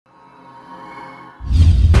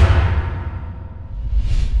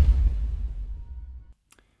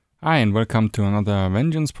Hi and welcome to another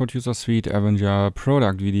Vengeance Producer Suite Avenger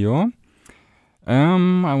product video.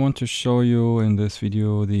 I want to show you in this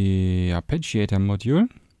video the arpeggiator module,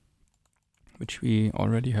 which we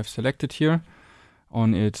already have selected here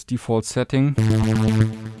on its default setting.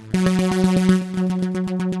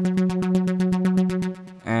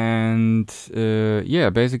 And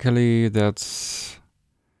yeah, basically that's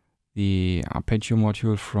the arpeggio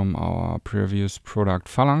module from our previous product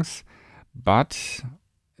Phalanx, but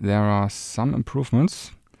there are some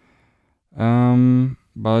improvements.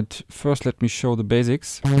 But first let me show the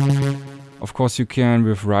basics. Of course you can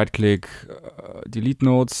with right click delete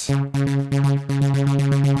notes,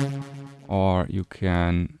 or you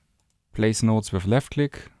can place notes with left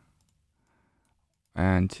click,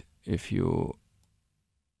 and if you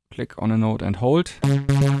click on a note and hold,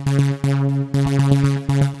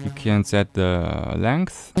 you can set the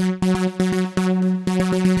length,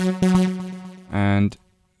 and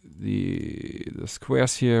the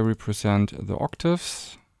squares here represent the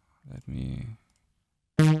octaves. Let me...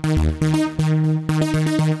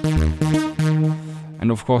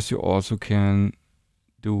 And of course you also can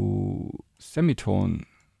do semitone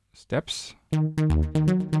steps.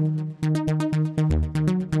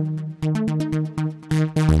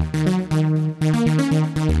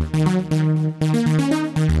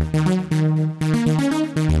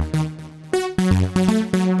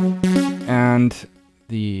 And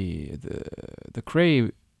the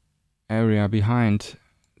gray area behind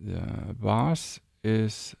the bars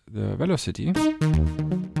is the velocity. You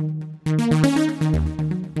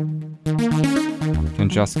can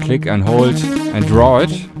just click and hold and draw it,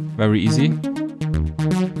 very easy.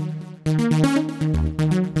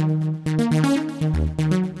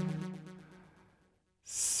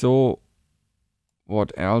 So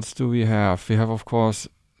what else do we have? We have of course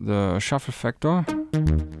the shuffle factor.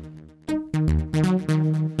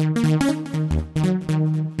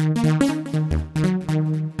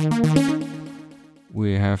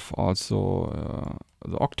 We have also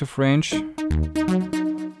the octave range.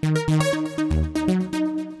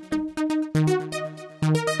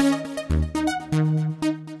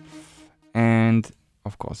 And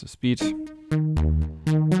of course the speed.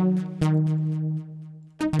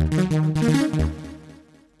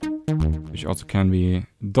 Which also can be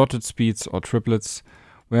dotted speeds or triplets.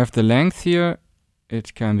 We have the length here.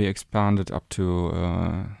 It can be expanded up to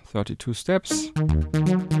 32 steps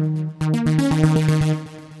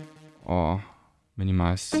or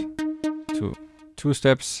minimized to 2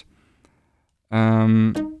 steps.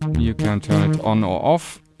 You can turn it on or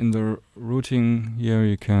off. In the routing here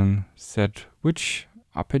you can set which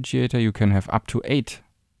arpeggiator. You can have up to 8.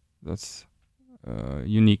 That's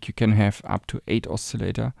unique. You can have up to 8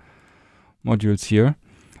 oscillator modules here,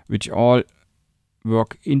 which all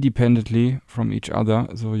work independently from each other,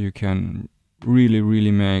 so you can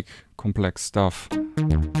really make complex stuff.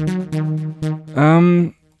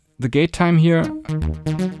 The gate time here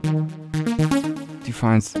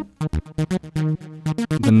defines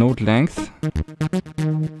the note length.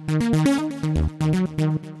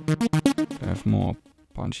 I have more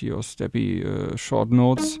punchy or steppy short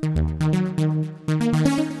notes.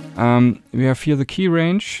 We have here the key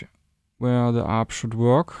range where the ARP should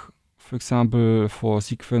work. For example, for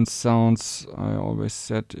sequence sounds, I always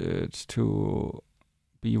set it to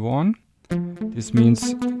B1. This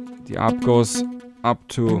means the ARP goes up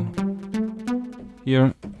to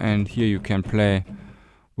here, and here you can play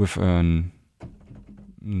with a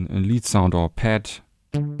lead sound or pad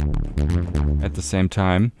at the same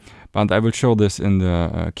time. But I will show this in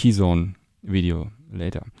the key zone video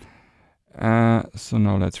later. So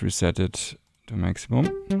now let's reset it to maximum.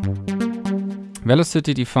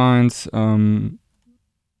 Velocity defines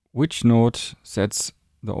which note sets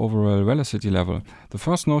the overall velocity level. The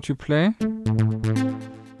first note you play,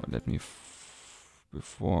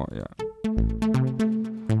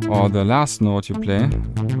 or the last note you play.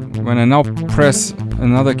 When I now press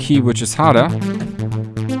another key which is harder,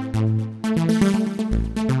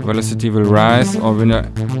 velocity will rise, or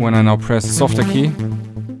when I now press a softer key,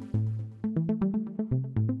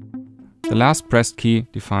 the last pressed key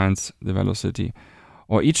defines the velocity.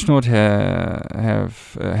 Or each note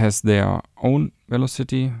has their own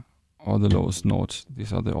velocity, or the lowest note.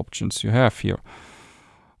 These are the options you have here.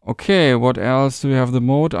 Okay, what else do we have? The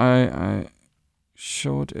mode, I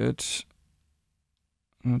showed it.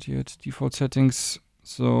 Not yet. Default settings.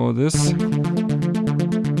 So this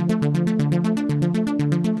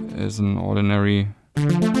is an ordinary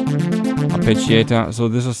arpeggiator. So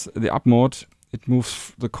this is the up mode. It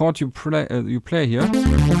moves the chord you play here.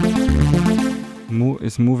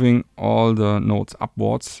 is moving all the notes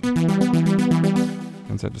upwards.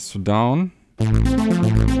 can set this to down.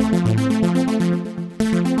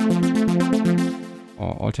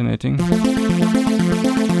 Or alternating. That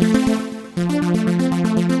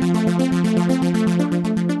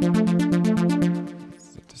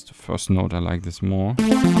is the first note, I like this more.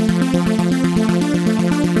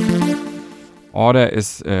 Order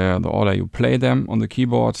is the order you play them on the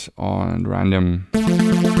keyboard, and random.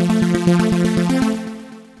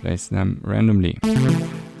 Place them randomly.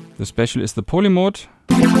 The special is the poly mode,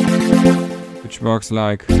 which works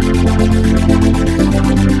like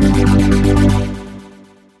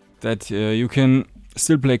that. You can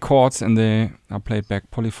still play chords and they are played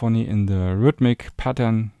back polyphony in the rhythmic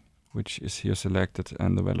pattern, which is here selected,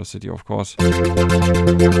 and the velocity, of course.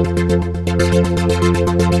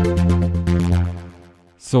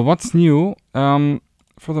 So what's new?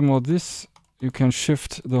 Furthermore, this you can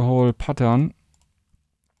shift the whole pattern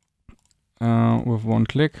with one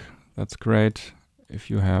click. That's great if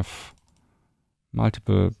you have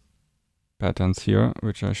multiple patterns here,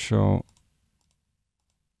 which I show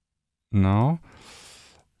now.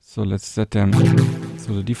 So let's set them.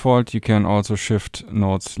 So the default, you can also shift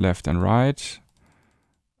notes left and right,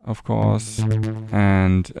 of course.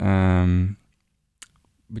 And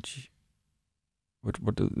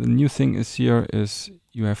what the new thing is here is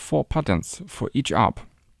you have 4 patterns for each ARP.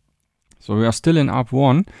 So we are still in ARP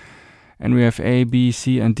 1, and we have A, B,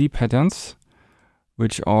 C, and D patterns,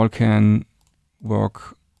 which all can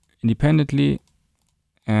work independently,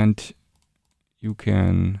 and you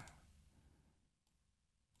can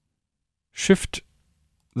shift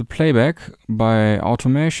the playback by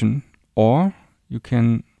automation, or you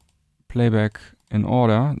can playback in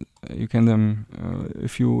order. You can then,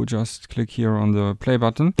 if you just click here on the play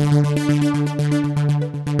button,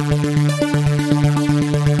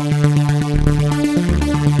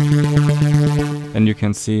 then you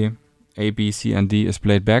can see A, B, C, and D is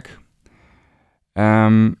played back.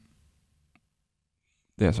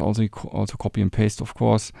 There's also copy and paste, of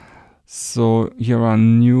course. So here are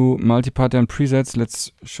new multi-pattern presets.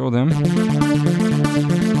 Let's show them.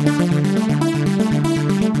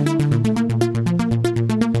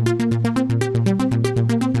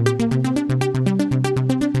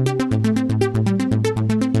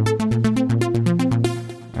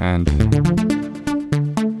 And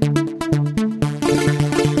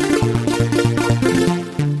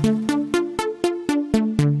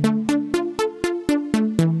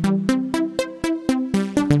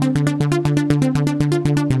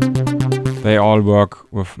they all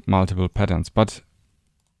work with multiple patterns, but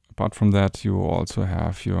apart from that, you also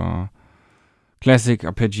have your classic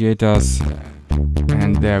arpeggiators,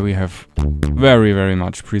 and there we have very, very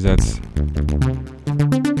much presets.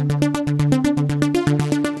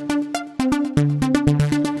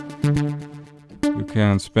 You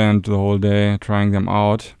can spend the whole day trying them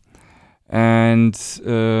out, and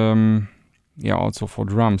yeah, also for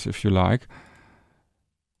drums if you like.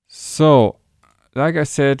 So, like I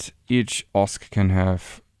said, each OSC can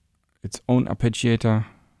have its own arpeggiator.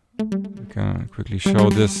 We can quickly show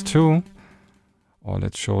this too, or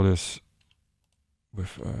let's show this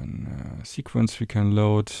with a sequence we can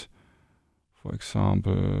load. For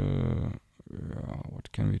example,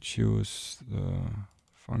 what can we choose? The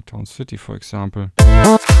Funktown City, for example.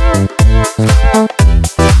 You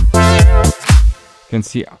can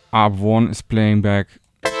see ARP 1 is playing back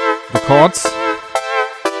the chords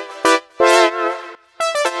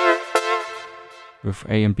with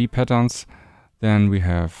A and B patterns. Then we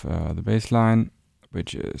have the bass line,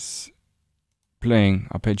 which is playing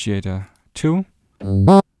arpeggiator 2.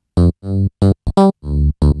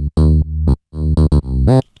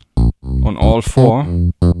 On all 4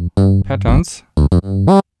 patterns.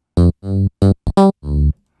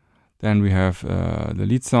 Then we have the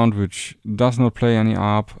lead sound, which does not play any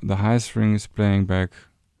ARP. The high string is playing back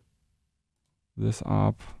this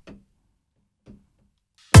ARP.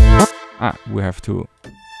 We have to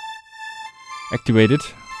activate it.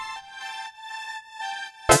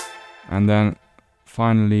 And then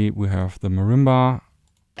finally we have the marimba.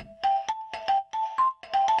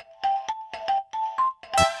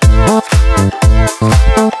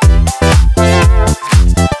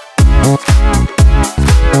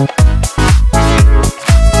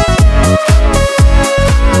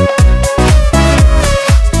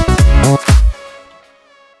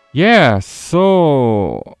 Yeah,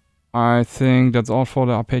 so I think that's all for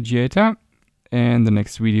the arpeggiator. In the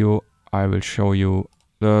next video I will show you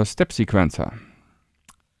the step sequencer.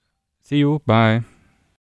 See you, bye.